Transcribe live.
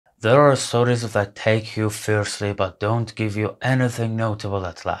There are stories that take you fiercely but don't give you anything notable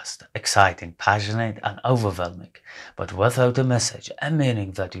at last, exciting, passionate, and overwhelming, but without a message, a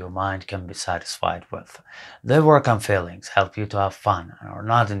meaning that your mind can be satisfied with. They work on feelings, help you to have fun, and are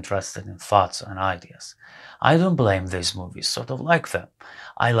not interested in thoughts and ideas. I don't blame these movies, sort of like them.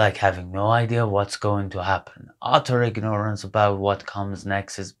 I like having no idea what's going to happen. Utter ignorance about what comes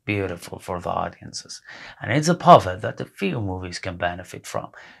next is beautiful for the audiences, and it's a power that a few movies can benefit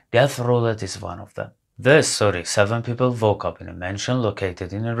from. Death Roulette is one of them. This story, 7 people woke up in a mansion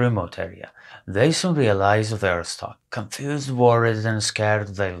located in a remote area. They soon realize they are stuck. Confused, worried, and scared,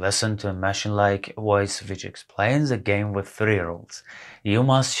 they listen to a machine-like voice which explains the game with 3 rules. You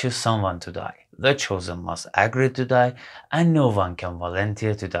must choose someone to die. The chosen must agree to die, and no one can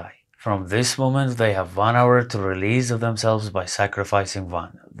volunteer to die. From this moment, they have 1 hour to release themselves by sacrificing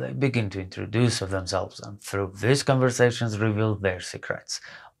one. They begin to introduce themselves, and through these conversations reveal their secrets.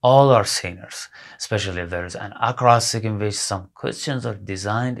 All are sinners, especially there is an acrostic in which some questions are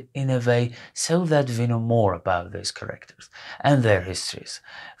designed in a way so that we know more about these characters and their histories.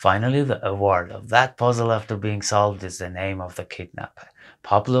 Finally, the award of that puzzle after being solved is the name of the kidnapper,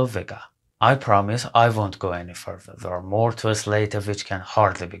 Pablo Vega. I promise I won't go any further. There are more twists later which can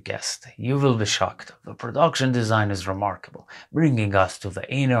hardly be guessed. You will be shocked. The production design is remarkable, bringing us to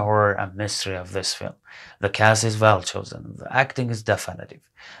the inner horror and mystery of this film. The cast is well chosen. The acting is definitive.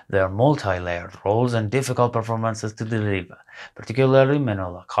 There are multi-layered roles and difficult performances to deliver. Particularly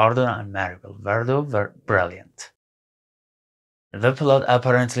Manolo, Cardona, and Maribel Verdú were brilliant. The plot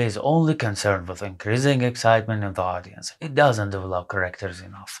apparently is only concerned with increasing excitement in the audience. It doesn't develop characters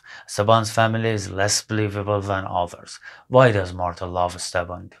enough. Esteban's family is less believable than others. Why does Marta love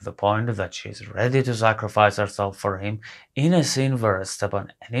Esteban to the point that she is ready to sacrifice herself for him in a scene where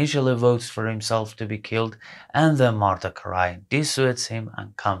Esteban initially votes for himself to be killed and then Marta crying dissuades him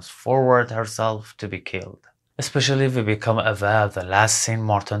and comes forward herself to be killed? Especially if we become aware of the last scene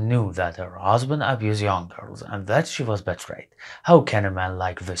Marta knew that her husband abused young girls and that she was betrayed. How can a man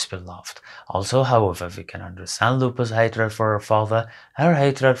like this be loved? Also, however, we can understand Lupa's hatred for her father. Her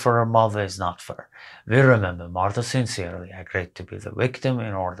hatred for her mother is not fair. We remember Marta sincerely agreed to be the victim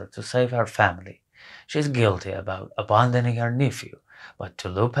in order to save her family. She is guilty about abandoning her nephew, but to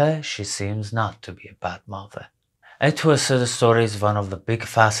Lupe she seems not to be a bad mother. A twisted story is one of the big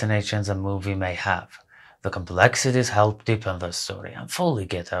fascinations a movie may have. The complexities help deepen the story and fully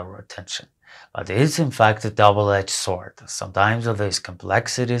get our attention. But it's in fact a double-edged sword. Sometimes these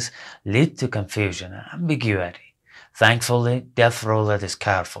complexities lead to confusion and ambiguity. Thankfully, Death Roulette is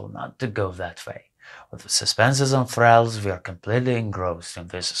careful not to go that way. With the suspenses and thrills, we are completely engrossed in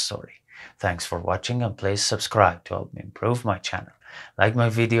this story. Thanks for watching and please subscribe to help me improve my channel. Like my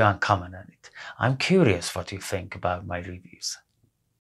video and comment on it. I'm curious what you think about my reviews.